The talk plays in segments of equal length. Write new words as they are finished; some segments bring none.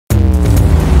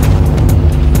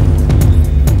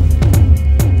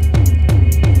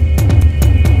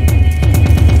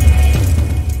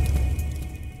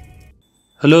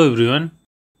Hello everyone,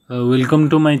 welcome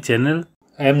to my channel.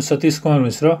 I am Satish Kumar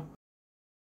Mishra.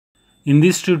 In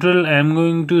this tutorial, I am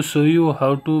going to show you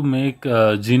how to make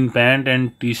jean pant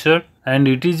and t-shirt, and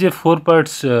it is a 4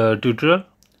 parts tutorial.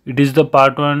 It is the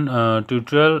part 1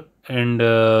 tutorial, and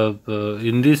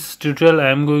in this tutorial,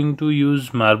 I am going to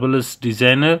use Marvelous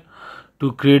Designer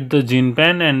to create the jean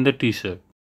pant and the t-shirt.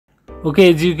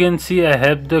 Okay, as you can see, I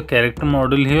have the character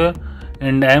model here,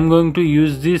 and I am going to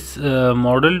use this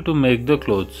model to make the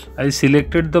clothes. I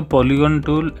selected the polygon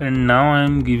tool, and now I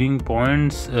am giving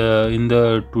points in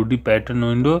the 2D pattern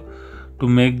window to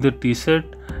make the t-shirt,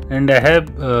 and I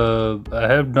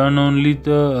have done only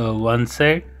the one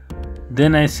side.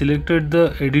 Then I selected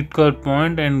the edit curve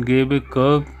point and gave a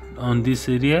curve on this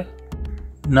area.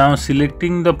 Now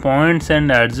selecting the points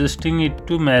and adjusting it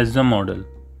to match the model,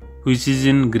 which is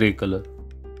in grey color.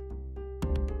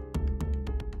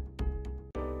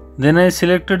 Then I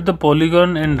selected the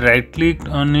polygon and right clicked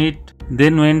on it,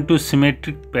 then went to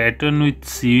symmetric pattern with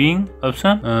sewing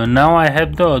option. Now I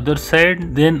have the other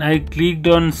side, then I clicked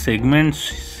on segment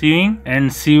sewing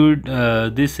and sewed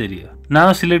this area.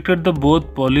 Now selected the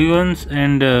both polygons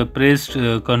and pressed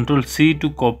Ctrl C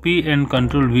to copy and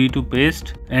Ctrl V to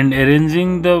paste, and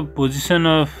arranging the position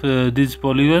of these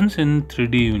polygons in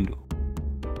 3D window.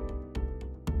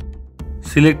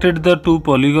 Selected the two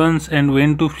polygons and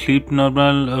went to flip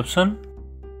normal option.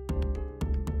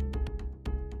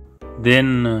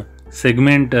 Then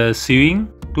segment sewing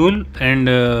tool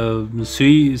and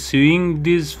sewing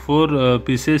these four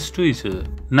pieces to each other.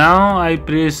 Now I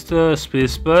press the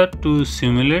spacebar to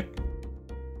simulate.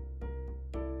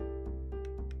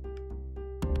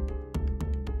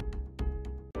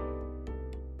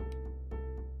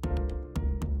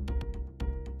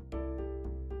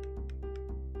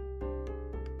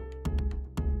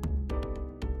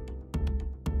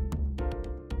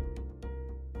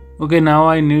 Okay, now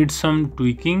I need some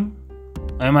tweaking.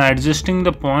 I am adjusting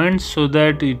the points so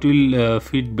that it will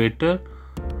fit better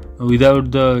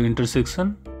without the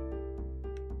intersection.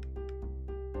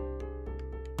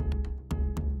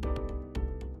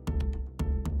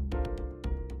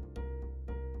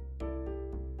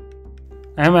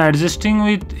 I am adjusting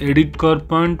with edit curve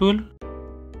point tool.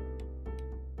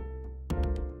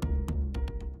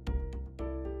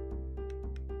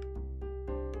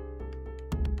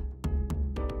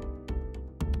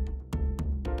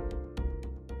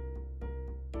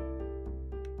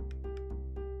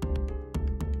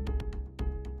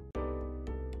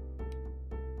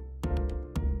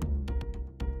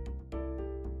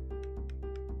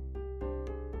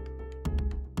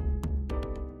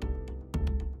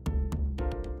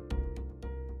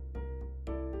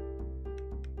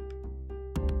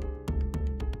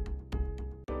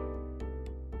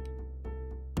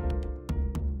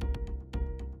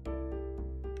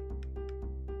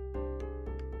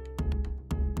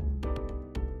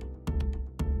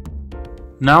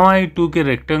 Now I took a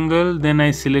rectangle, then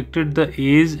I selected the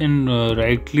edge and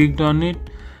right clicked on it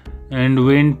and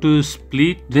went to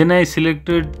split. Then I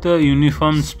selected the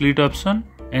uniform split option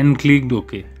and clicked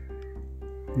OK.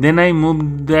 Then I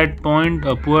moved that point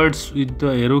upwards with the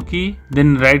arrow key,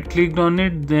 then right clicked on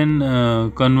it, then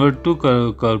convert to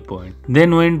curve point.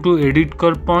 Then went to edit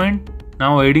curve point.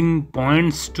 Now adding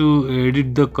points to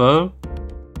edit the curve.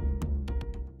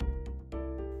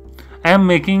 I am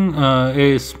making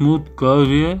a smooth curve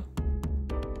here.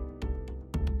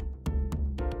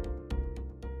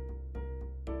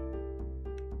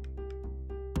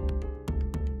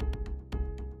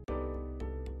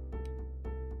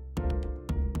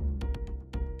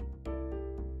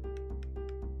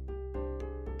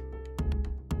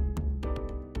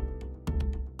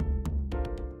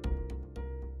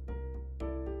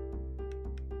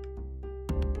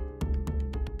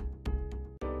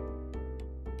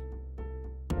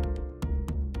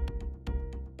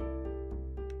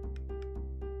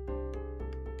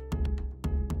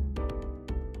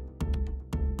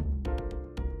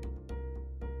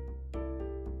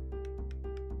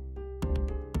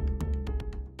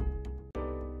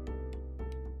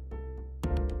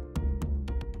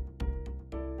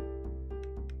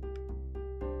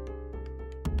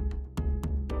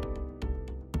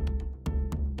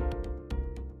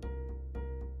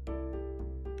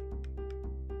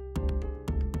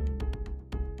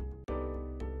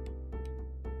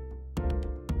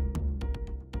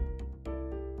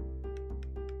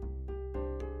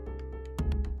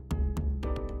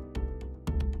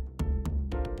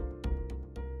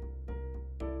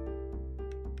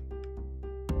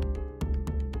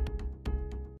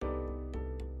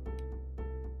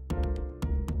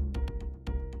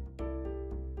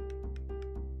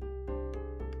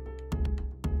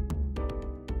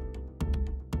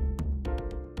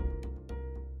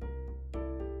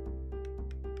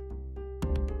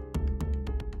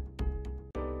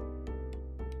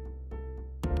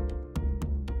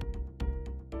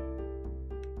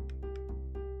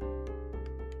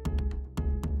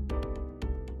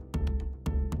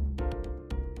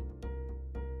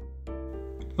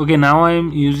 Okay, now I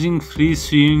am using free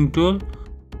sewing tool.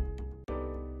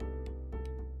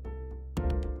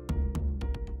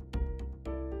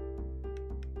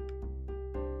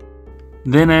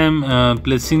 Then I am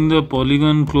placing the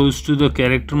polygon close to the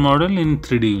character model in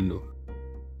 3D window.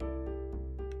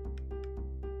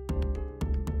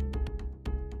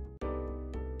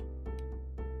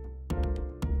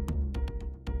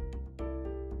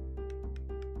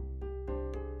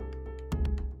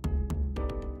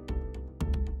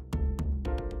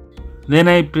 Then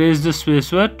I press the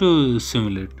spacebar to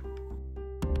simulate.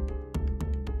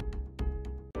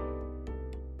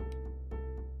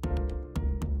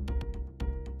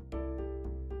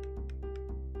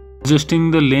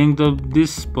 Adjusting the length of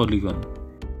this polygon.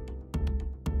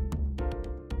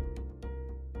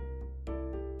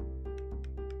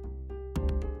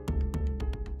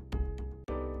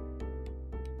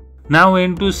 Now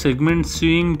went to segment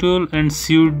sewing tool and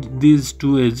sewed these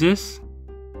two edges.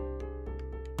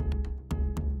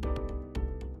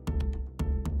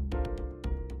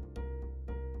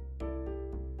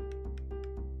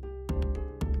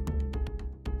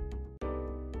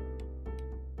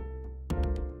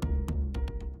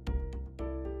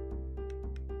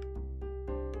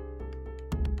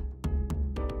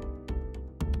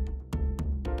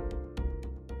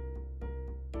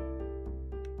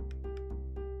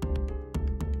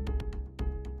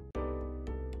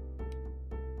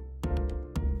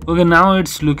 Okay, now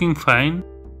it's looking fine.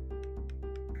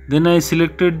 Then I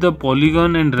selected the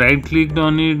polygon and right clicked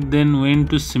on it, then went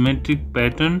to symmetric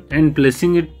pattern and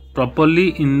placing it properly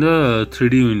in the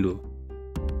 3D window.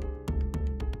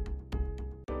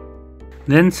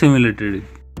 Then simulated it.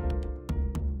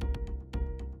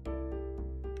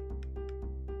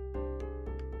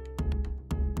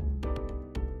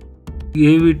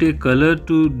 Gave it a color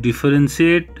to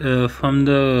differentiate from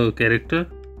the character.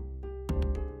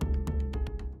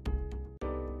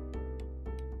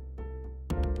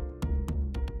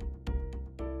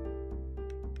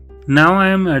 Now I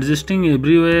am adjusting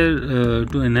everywhere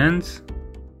to enhance.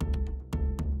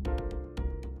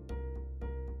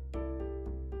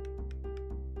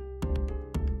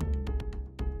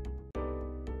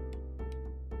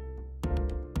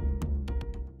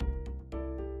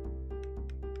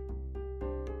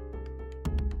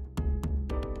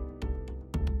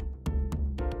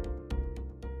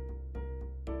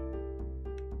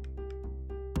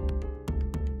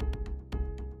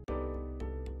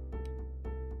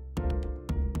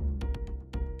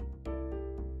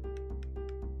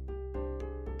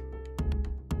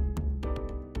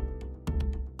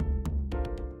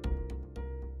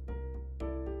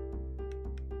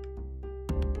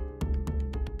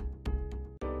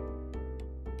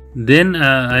 Then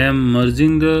I am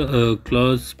merging the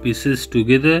cloth pieces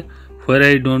together where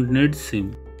I don't need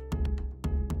seam.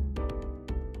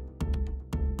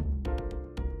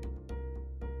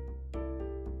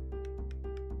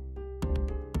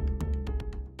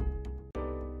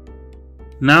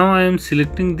 Now I am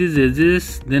selecting these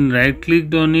edges, then right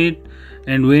clicked on it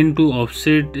and went to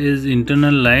offset as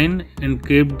internal line and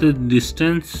kept the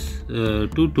distance to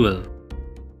 12.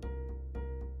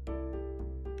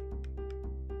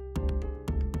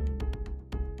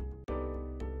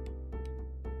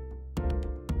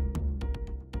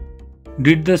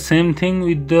 Did the same thing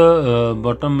with the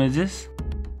bottom edges.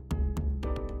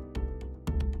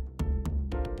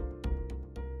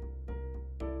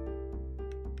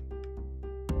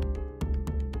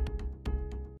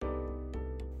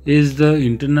 As the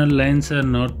internal lines are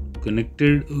not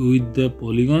connected with the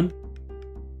polygon,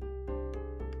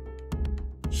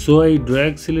 so I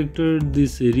drag selected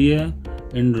this area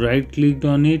and right clicked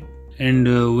on it and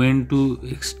went to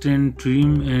extend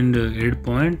trim and add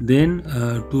point, then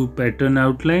to pattern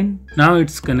outline. Now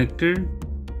it's connected.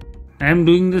 I am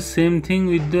doing the same thing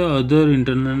with the other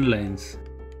internal lines.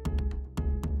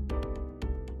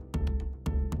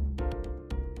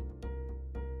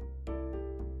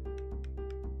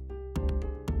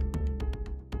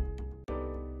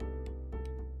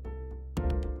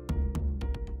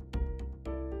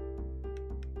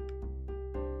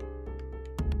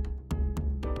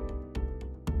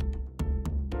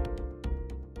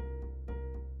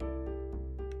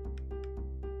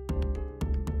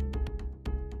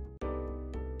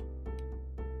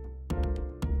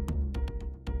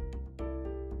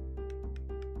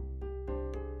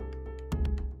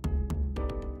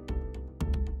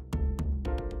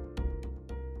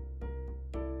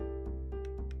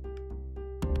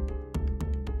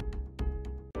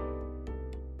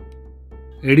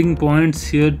 Adding points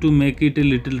here to make it a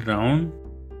little round.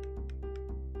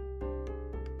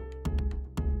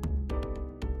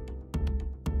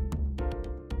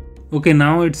 Okay,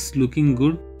 now it's looking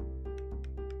good.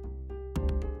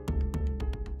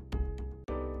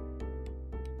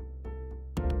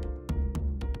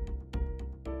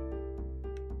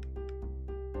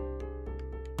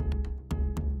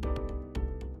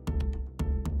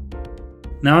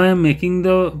 Now I am making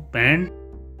the pant.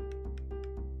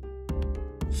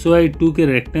 So I took a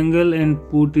rectangle and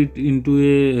put it into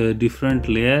a different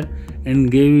layer and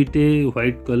gave it a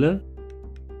white color.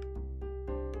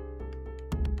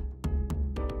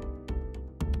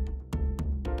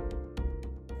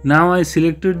 Now I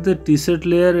selected the t-shirt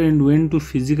layer and went to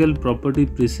physical property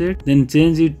preset, then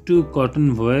change it to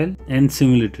cotton voile and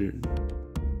simulated it.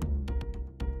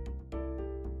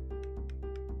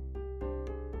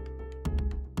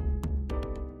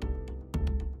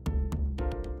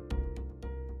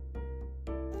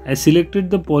 I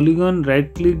selected the polygon,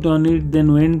 right clicked on it,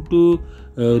 then went to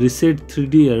reset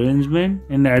 3D arrangement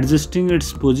and adjusting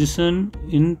its position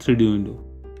in 3D window.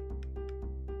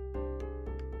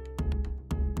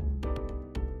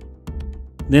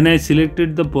 Then I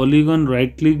selected the polygon,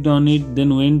 right clicked on it,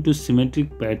 then went to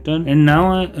symmetric pattern and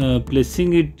now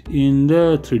placing it in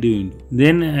the 3D window.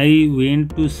 Then I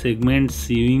went to segment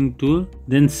sewing tool,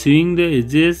 then sewing the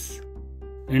edges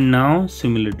and now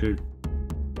simulated.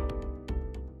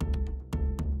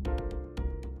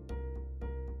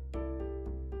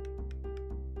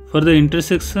 For the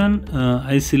intersection,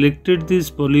 I selected these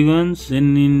polygons,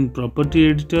 then in property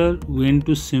editor, went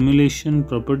to simulation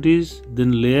properties,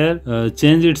 then layer,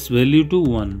 change its value to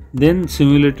 1, then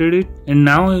simulated it and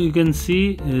now you can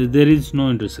see there is no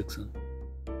intersection.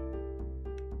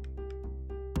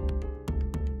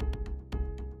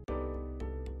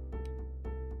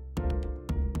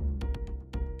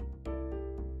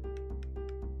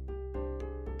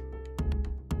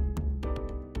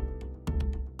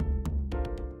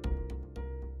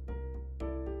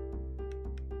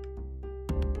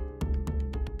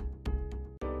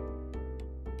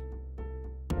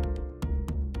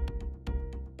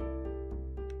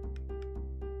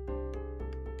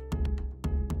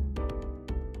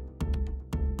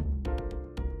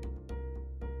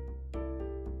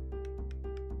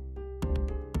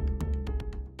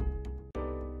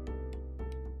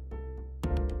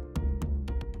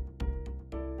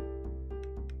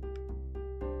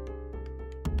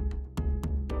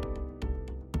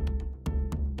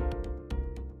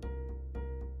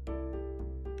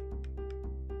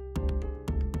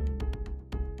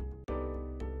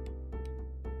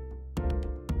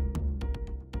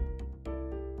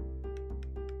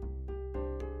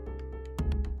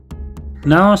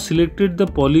 Now selected the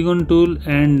polygon tool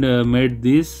and made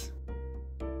this.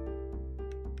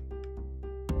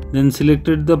 Then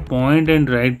selected the point and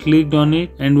right clicked on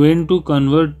it and went to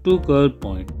convert to curve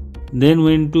point. Then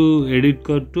went to edit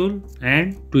curve tool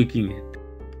and tweaking it.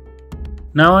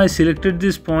 Now I selected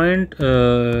this point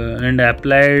and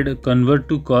applied convert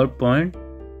to curve point.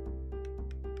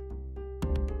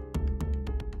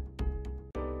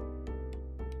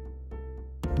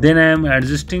 Then I am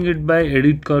adjusting it by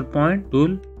edit curve point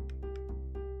tool.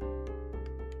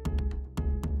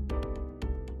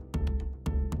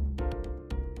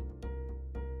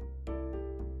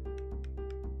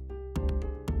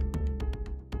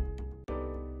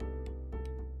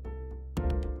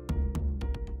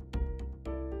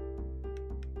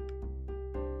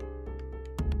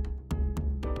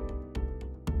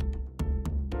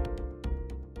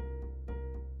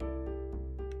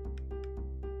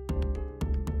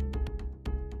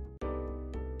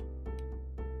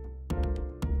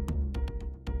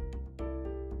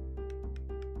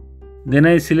 Then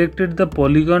I selected the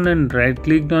polygon and right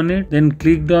clicked on it, then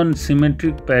clicked on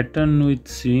symmetric pattern with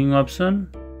sewing option.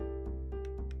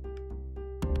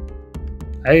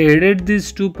 I added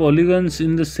these two polygons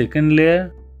in the second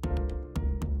layer,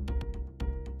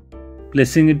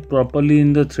 placing it properly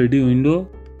in the 3D window.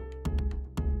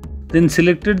 Then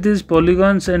selected these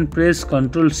polygons and press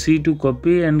Ctrl C to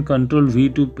copy and Ctrl V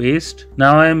to paste.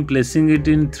 Now I am placing it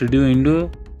in 3D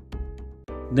window.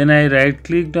 Then I right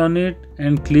clicked on it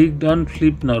and clicked on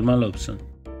flip normal option.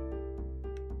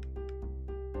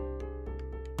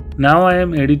 Now I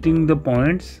am editing the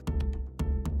points.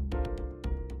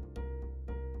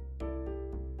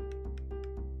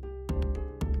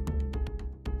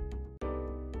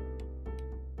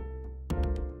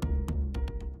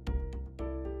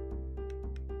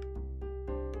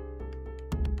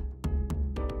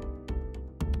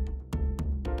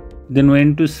 Then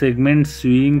went to segment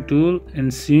sewing tool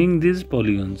and sewing these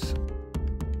polygons.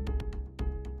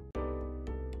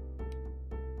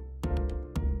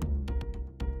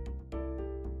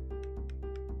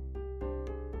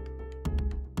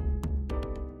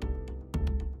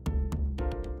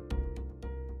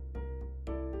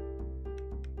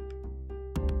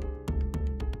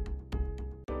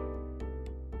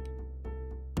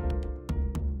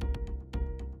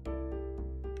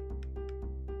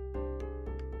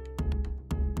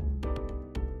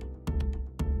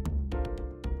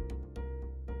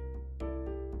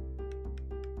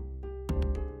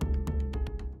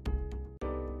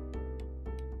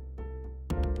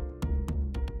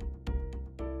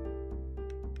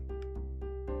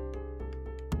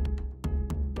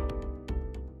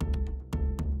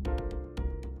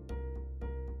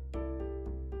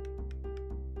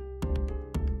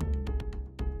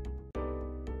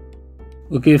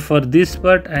 Okay, for this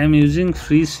part I am using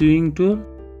free sewing tool.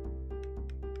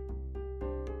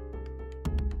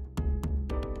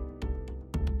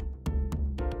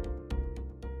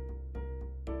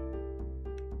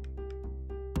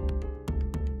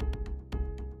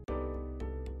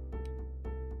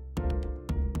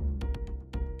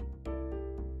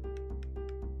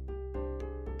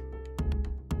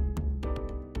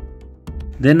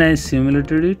 Then I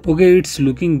simulated it. Okay, it's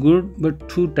looking good but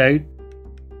too tight.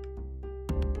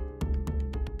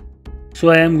 So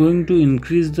I am going to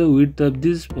increase the width of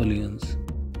these polygons.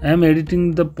 I am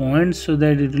editing the points so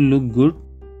that it will look good.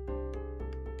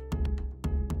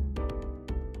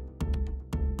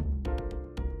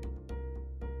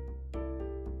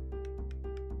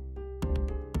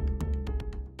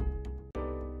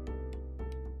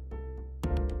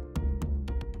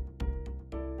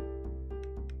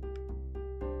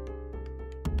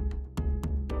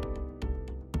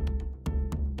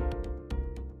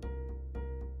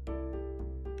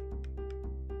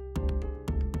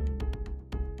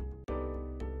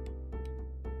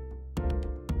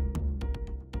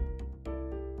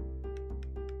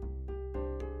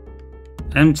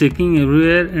 I am checking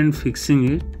everywhere and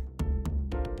fixing it.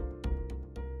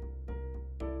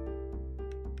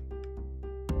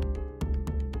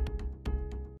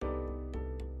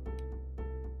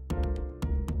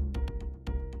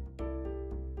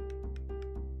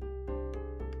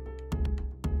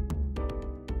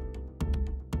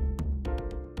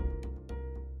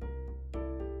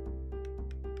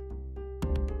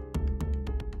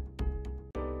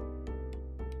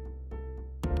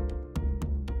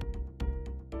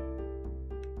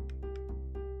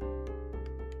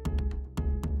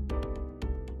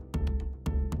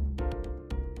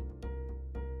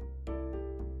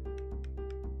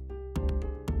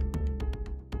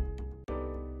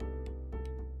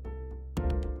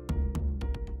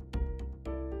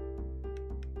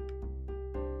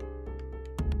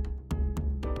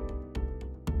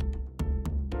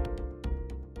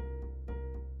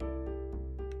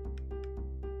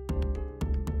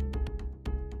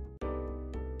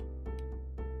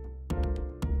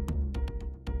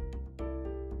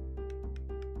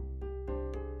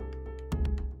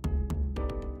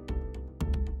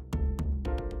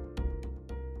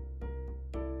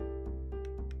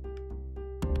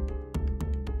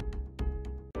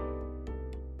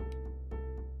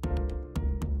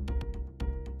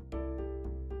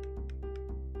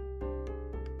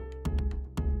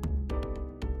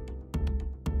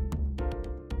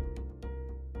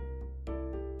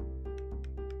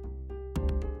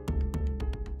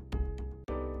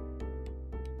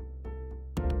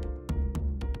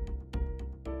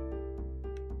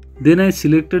 Then I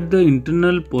selected the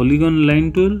internal polygon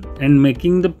line tool and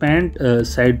making the pant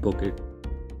side pocket.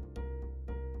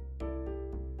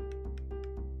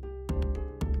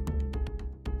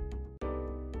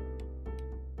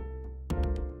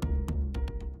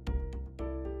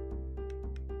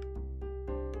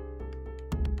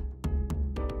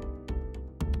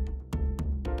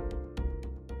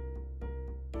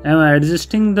 I am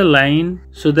adjusting the line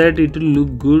so that it will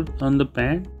look good on the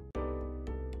pant.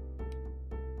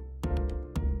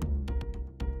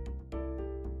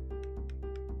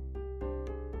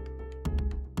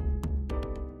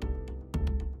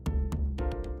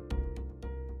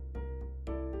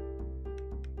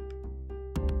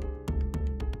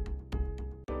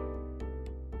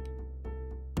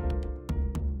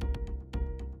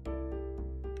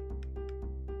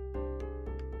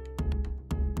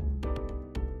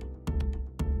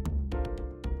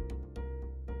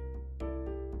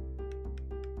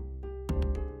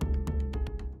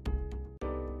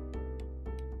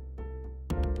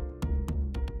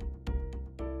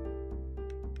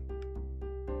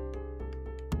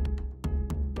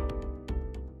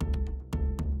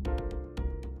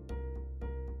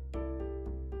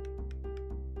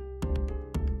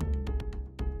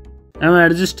 I am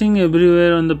adjusting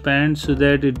everywhere on the pant so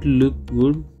that it will look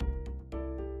good.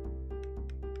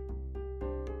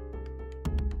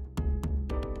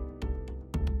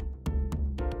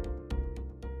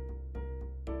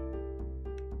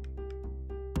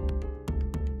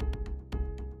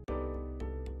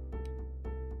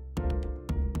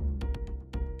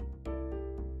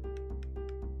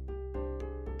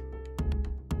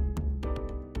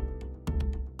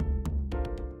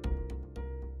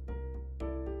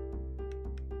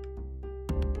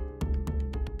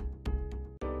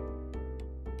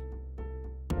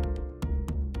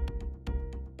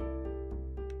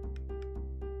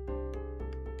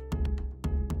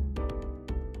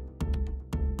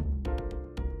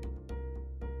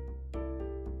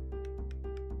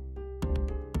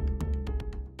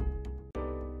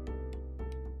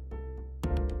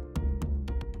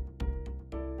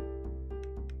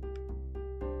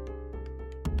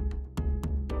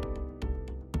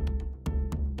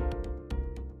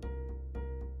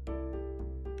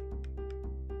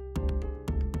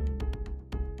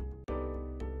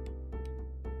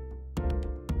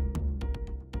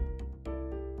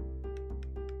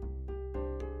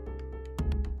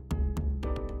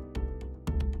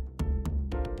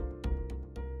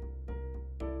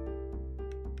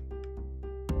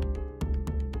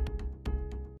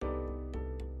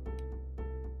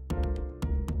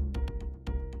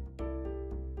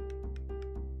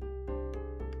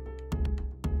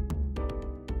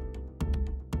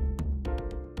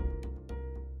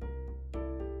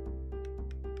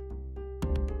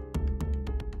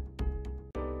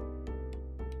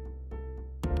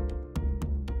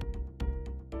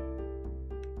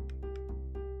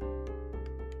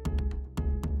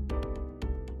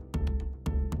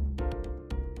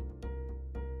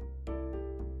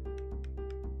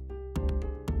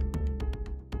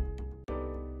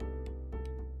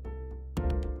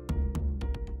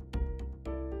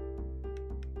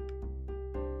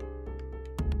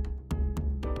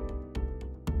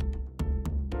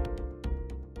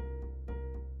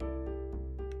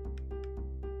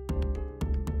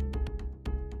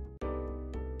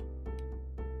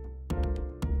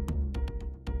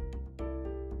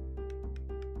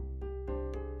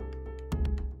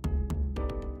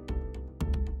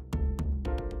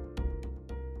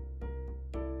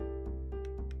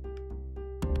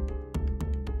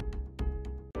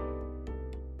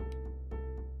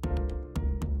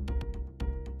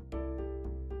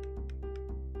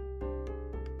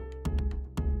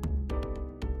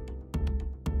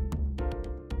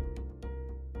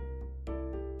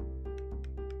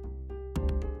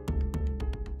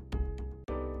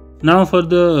 Now for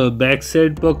the back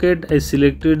side pocket, I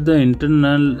selected the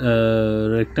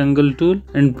internal rectangle tool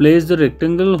and placed the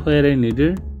rectangle where I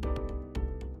needed.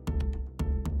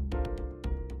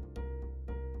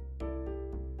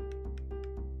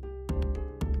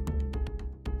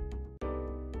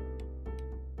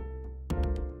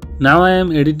 Now I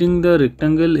am editing the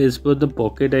rectangle as per the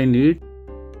pocket I need.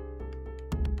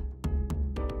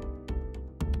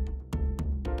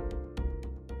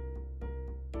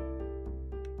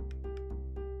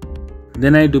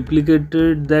 Then I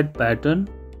duplicated that pattern.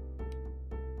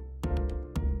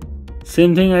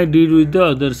 Same thing I did with the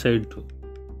other side too.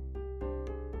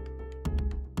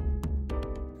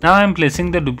 Now I am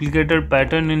placing the duplicated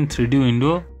pattern in 3D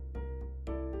window.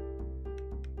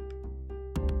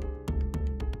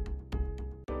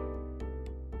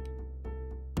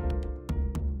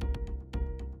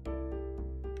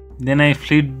 Then I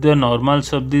flip the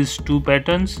normals of these two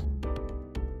patterns.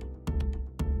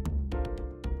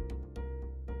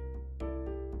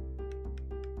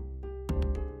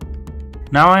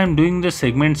 Now I am doing the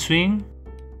segment swing.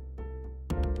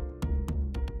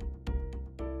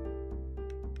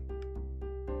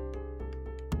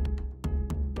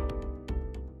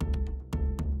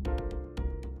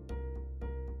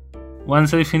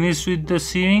 Once I finished with the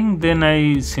sewing, then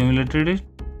I simulated it.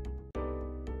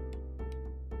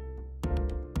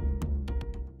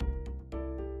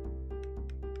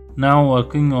 Now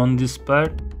working on this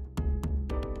part.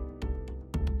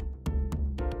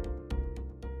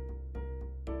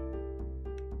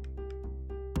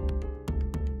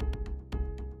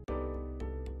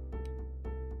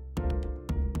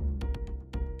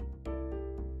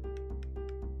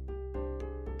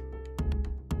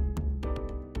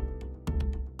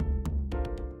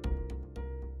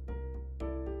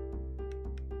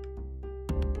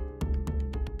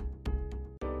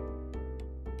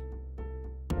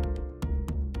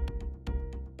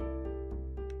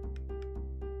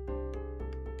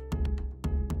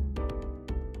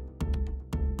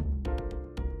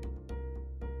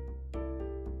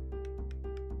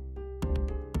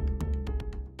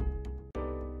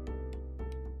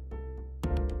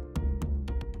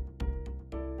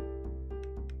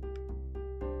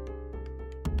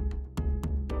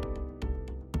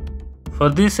 For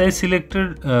this I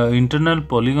selected internal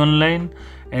polygon line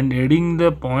and adding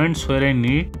the points where I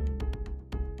need.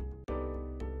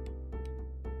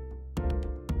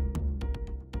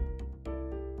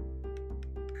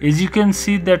 As you can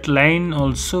see, that line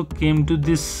also came to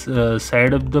this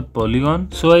side of the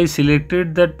polygon. So I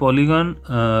selected that polygon,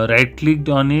 right clicked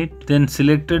on it, then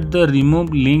selected the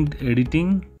remove linked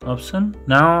editing option.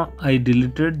 Now I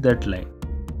deleted that line.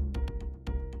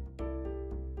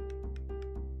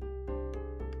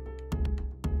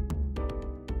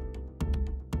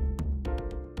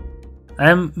 I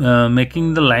am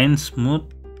making the line smooth.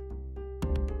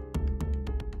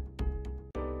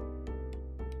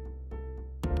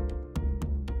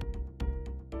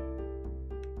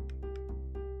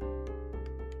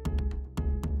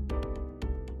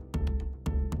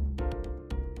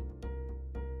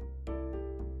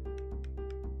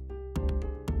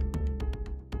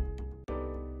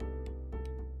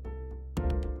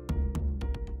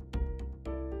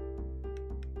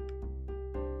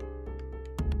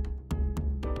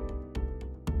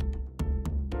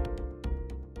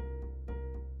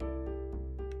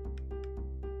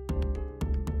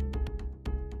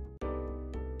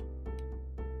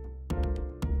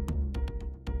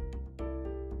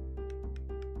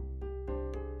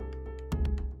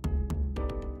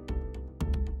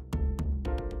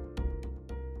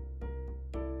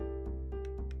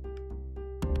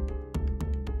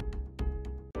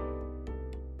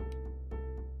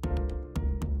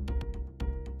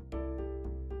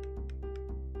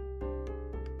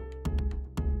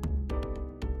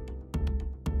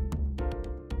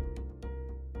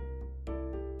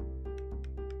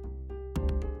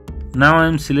 Now I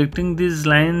am selecting these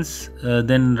lines,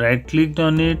 then right clicked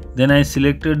on it, then I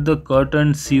selected the cut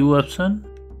and sew option.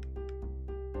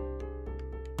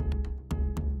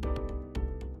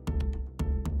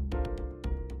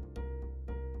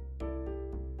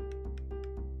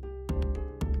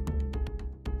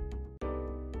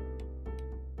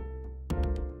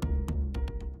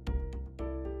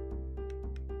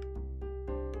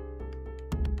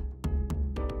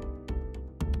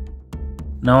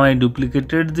 Now I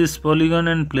duplicated this polygon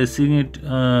and placing it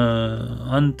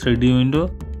on 3D window.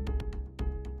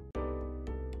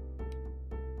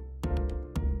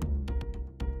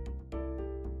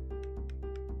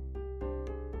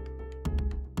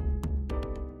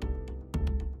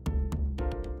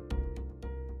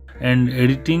 And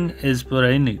editing as per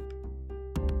I need.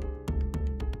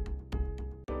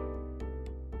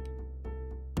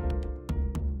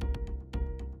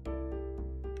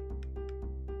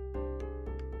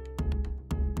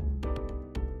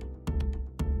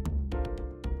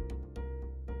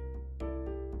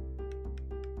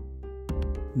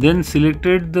 Then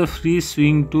selected the free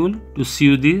swing tool to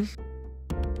sew this.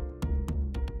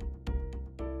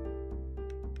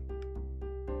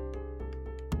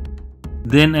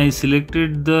 Then I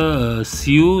selected the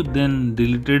sew, then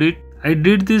deleted it. I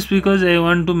did this because I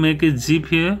want to make a zip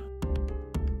here.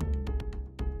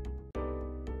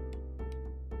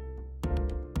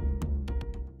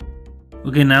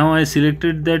 Okay, now I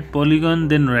selected that polygon,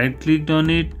 then right clicked on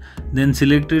it, then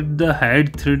selected the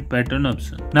hide thread pattern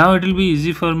option. Now it will be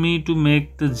easy for me to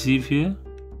make the zip here.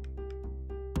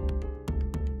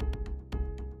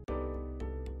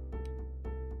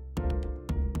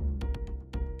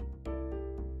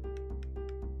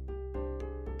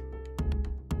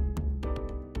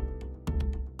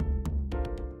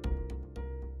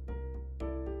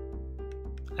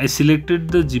 I selected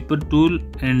the zipper tool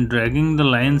and dragging the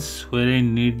lines where I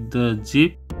need the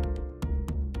zip.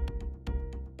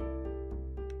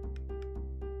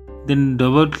 Then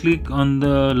double click on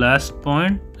the last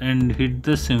point and hit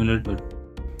the simulate button.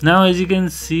 Now as you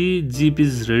can see, zip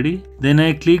is ready. Then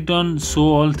I clicked on show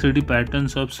all 3D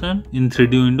patterns option in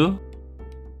 3D window.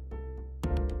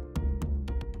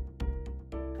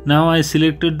 Now I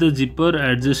selected the zipper,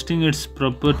 adjusting its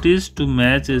properties to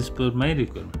match as per my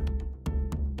requirement.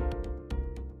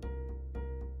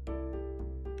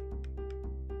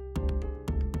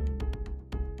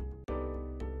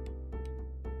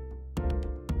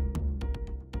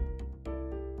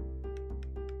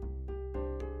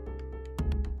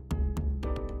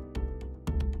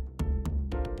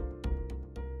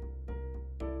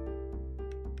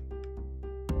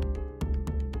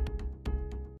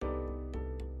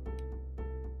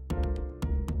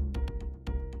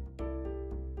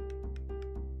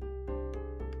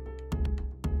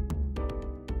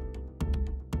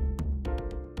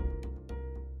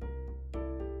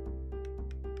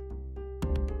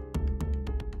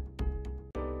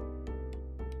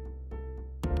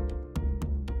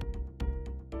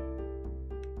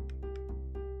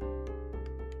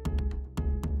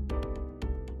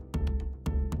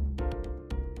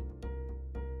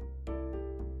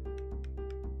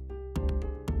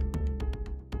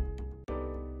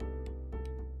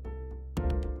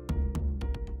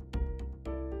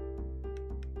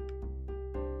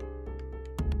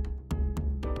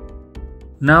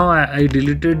 Now I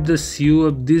deleted the sew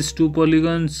of these two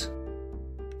polygons.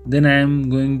 Then I am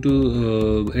going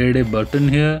to add a button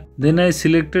here. Then I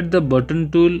selected the button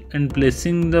tool and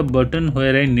placing the button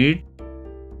where I need.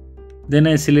 Then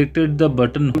I selected the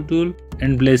button tool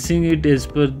and placing it as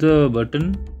per the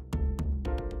button.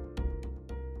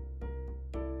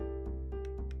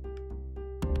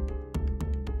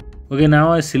 Okay,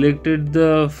 now I selected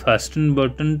the fasten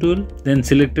button tool, then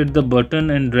selected the button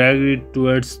and dragged it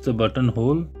towards the button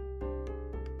hole.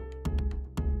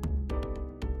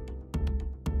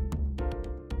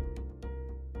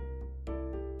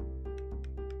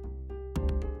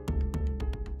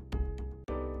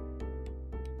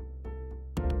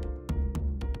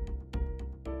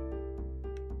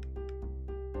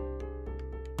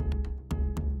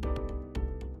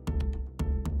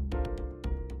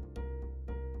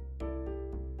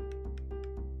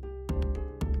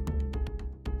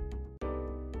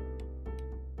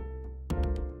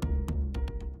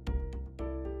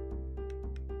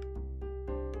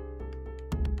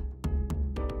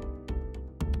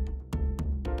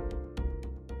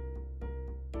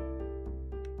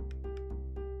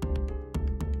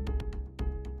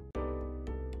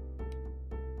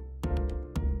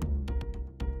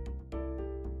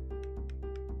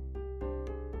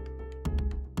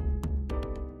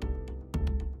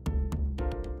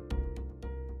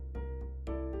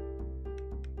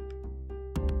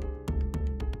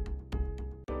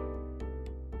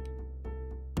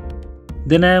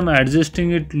 Then I am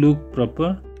adjusting it look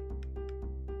proper.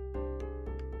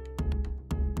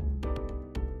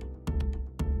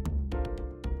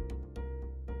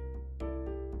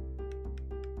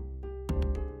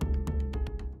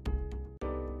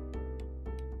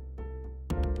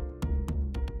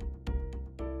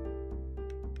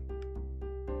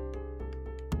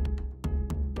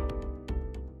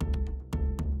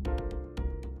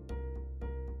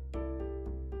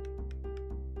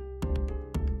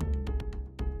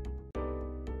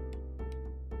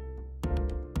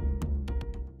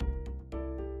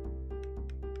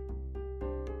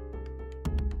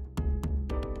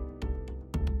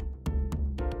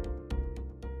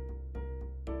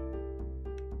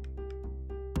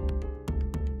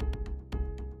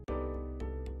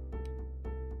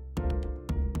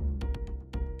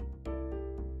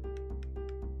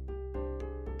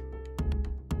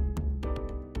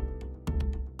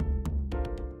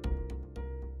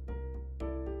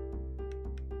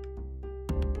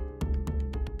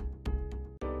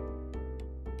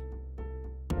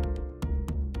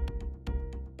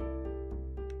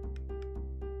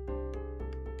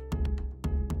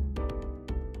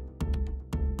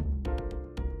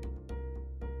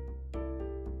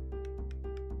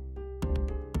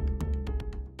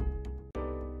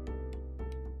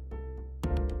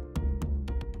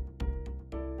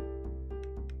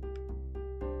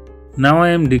 Now I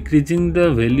am decreasing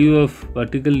the value of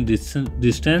particle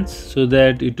distance so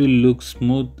that it will look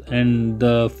smooth and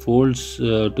the folds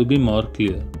to be more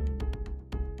clear.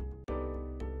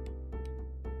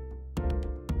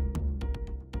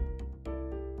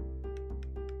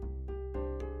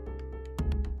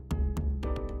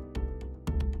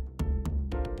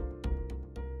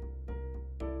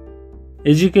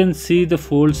 As you can see, the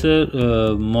folds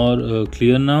are more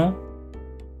clear now.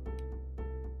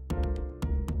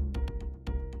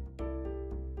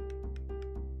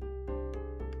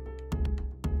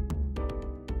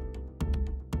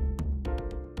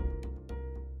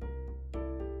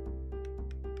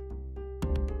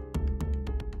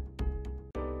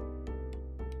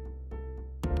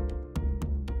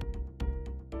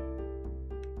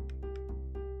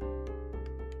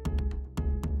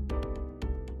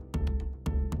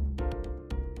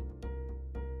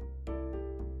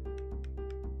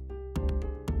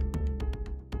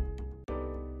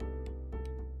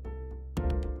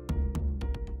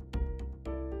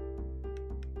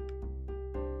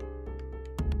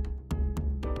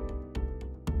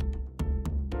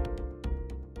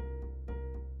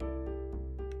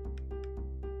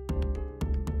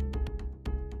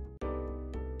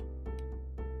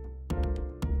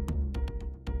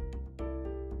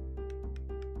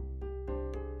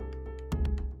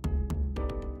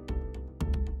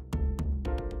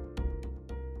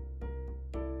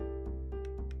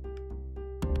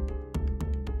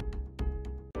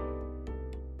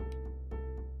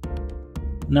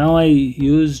 Now I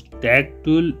used tag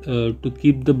tool to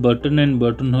keep the button and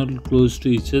buttonhole close to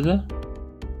each other.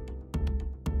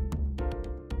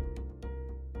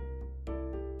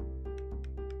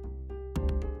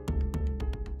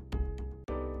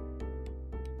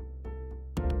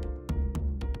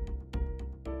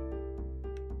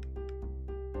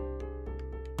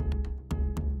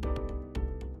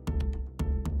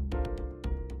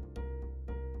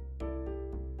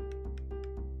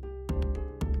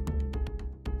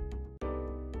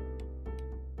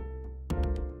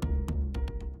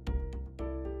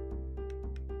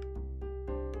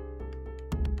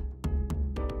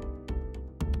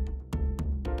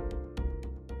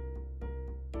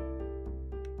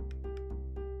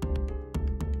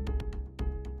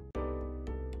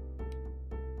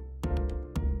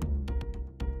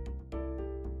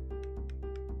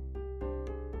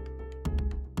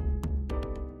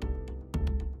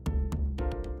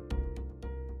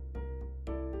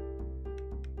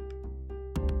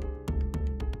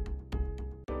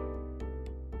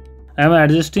 I am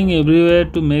adjusting everywhere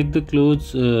to make the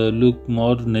clothes look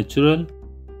more natural.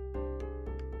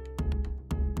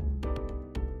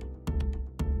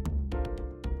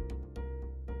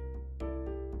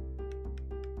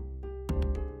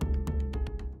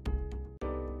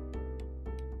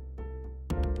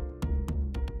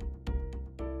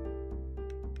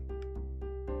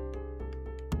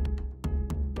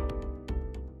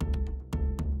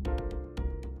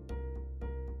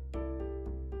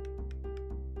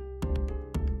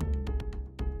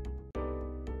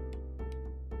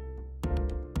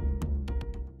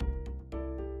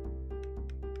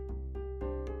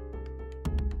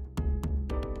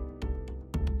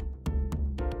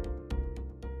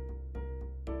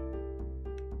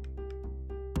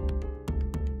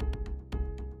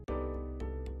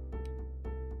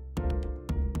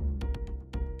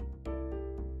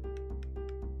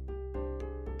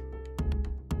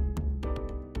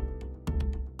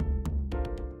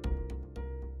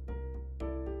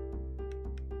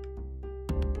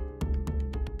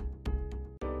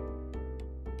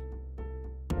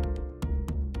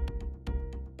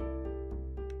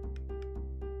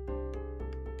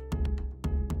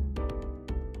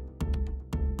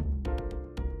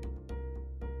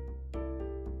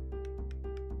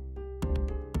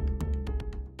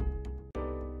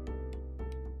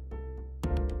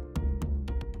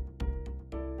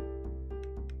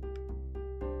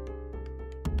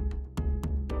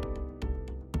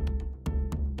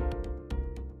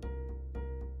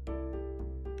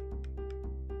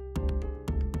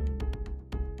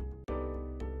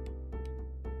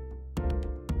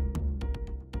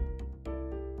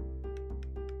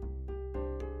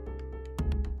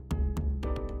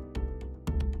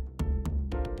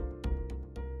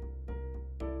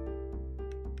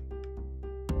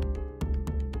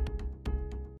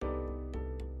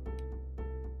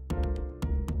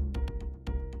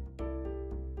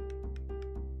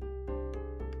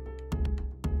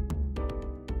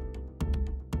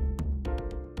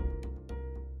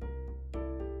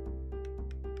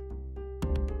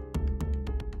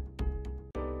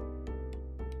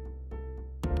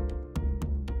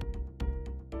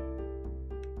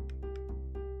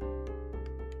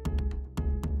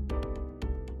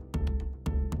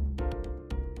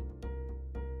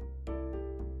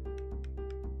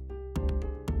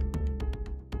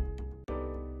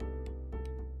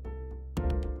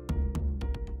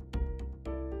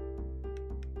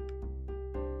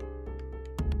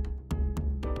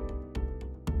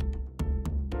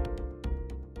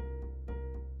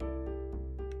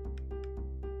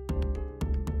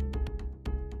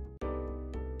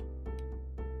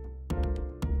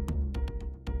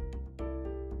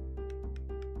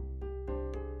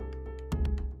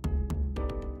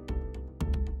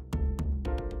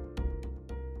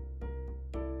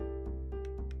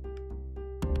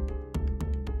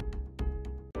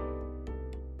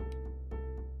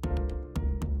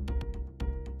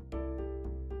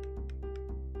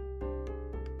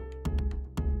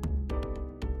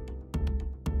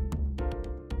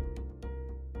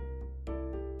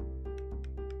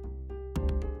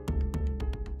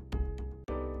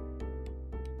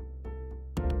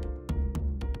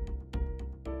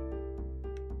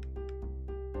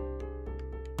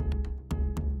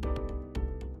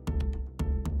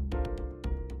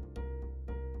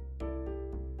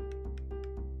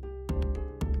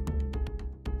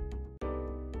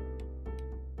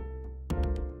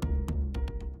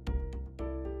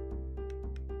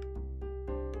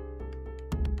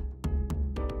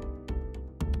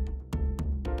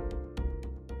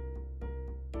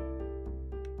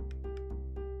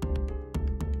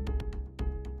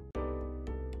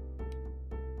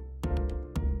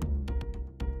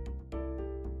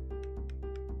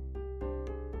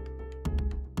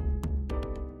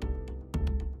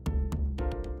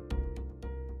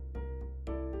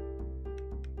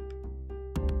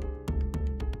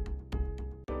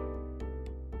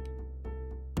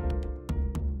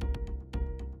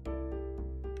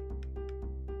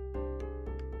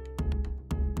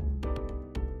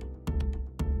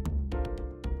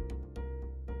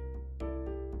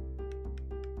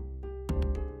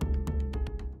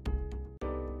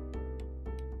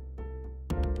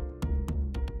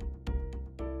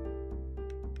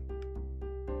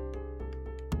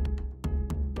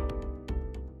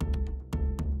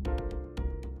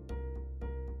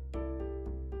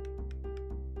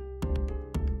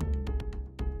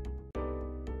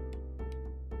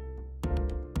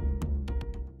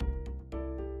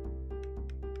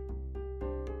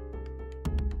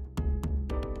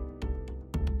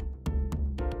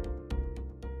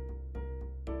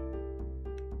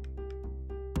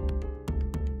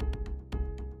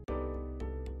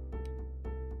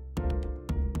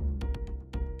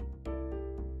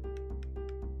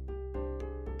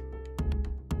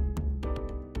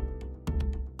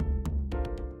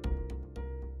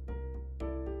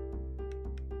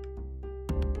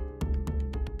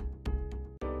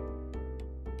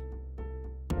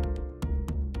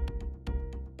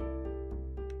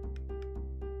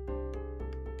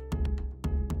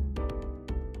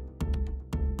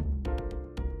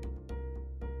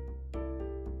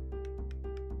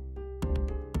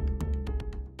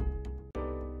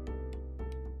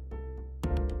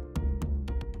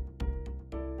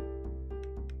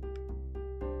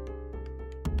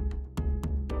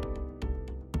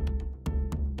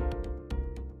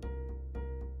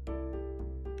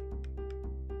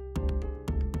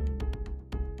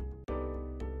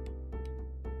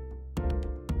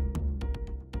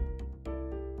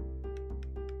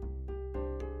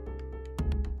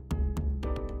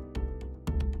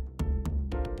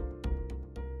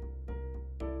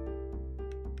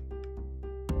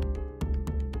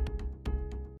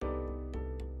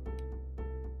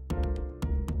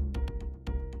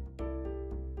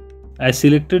 I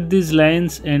selected these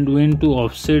lines and went to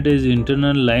offset as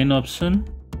internal line option.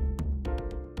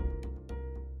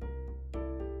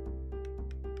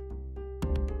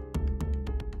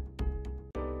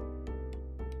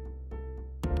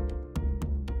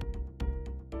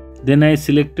 Then I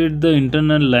selected the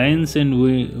internal lines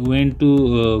and went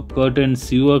to cut and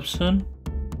sew option.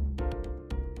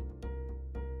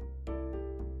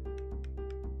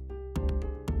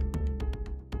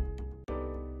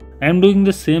 I am doing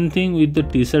the same thing with the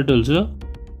t-shirt also.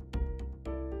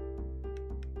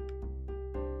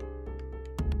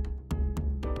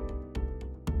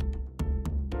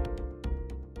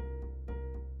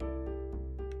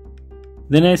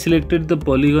 Then I selected the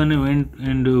polygon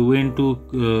and went to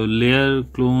layer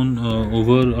clone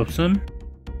over option.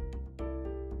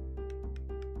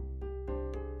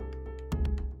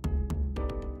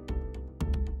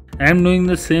 I am doing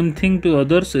the same thing to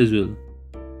others as well.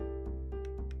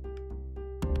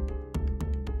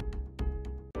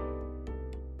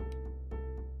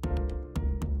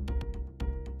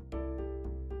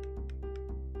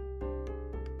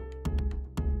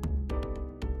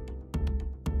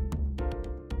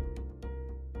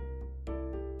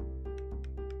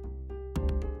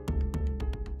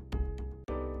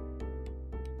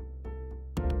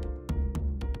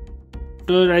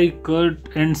 after I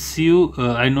cut and sew,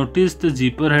 I noticed the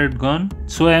zipper had gone.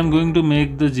 So I am going to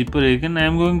make the zipper again. I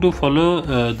am going to follow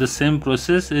the same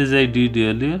process as I did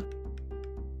earlier.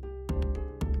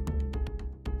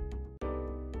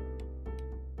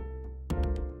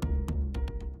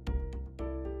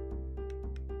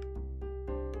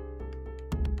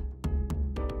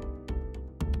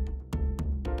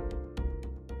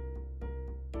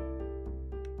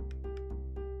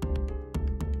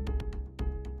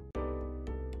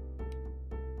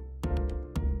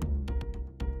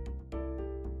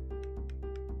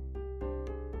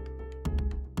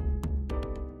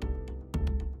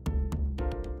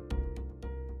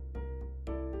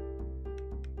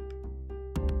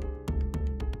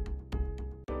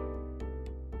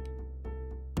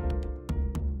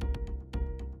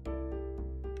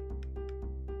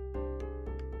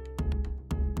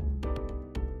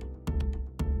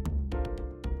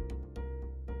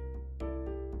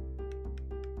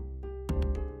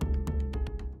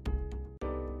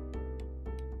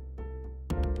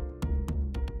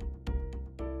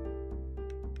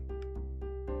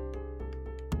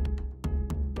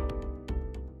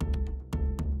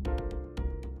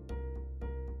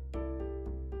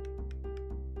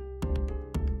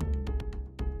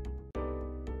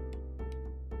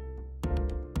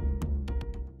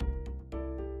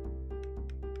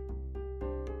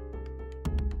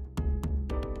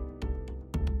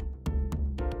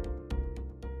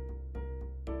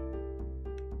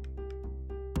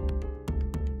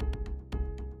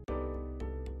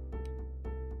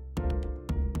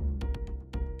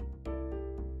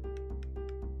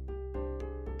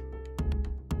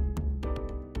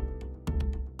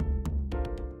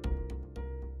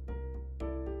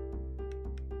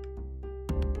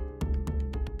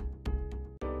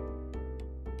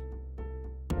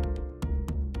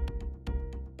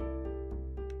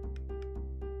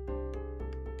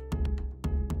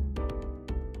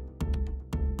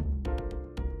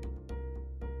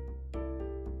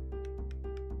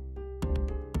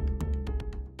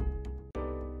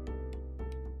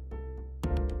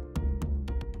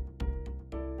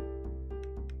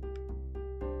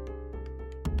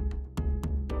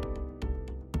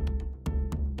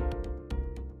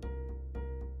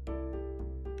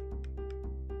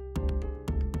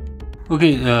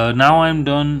 Okay, now I'm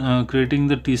done creating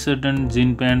the t-shirt and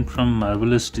jean pant from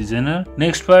Marvelous Designer.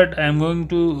 Next part, I'm going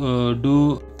to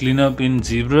do cleanup in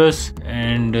Zbrush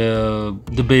and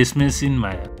the base mesh in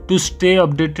Maya. To stay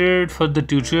updated for the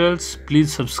tutorials,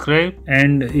 please subscribe,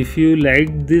 and if you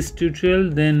liked this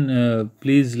tutorial, then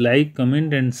please like,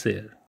 comment and share.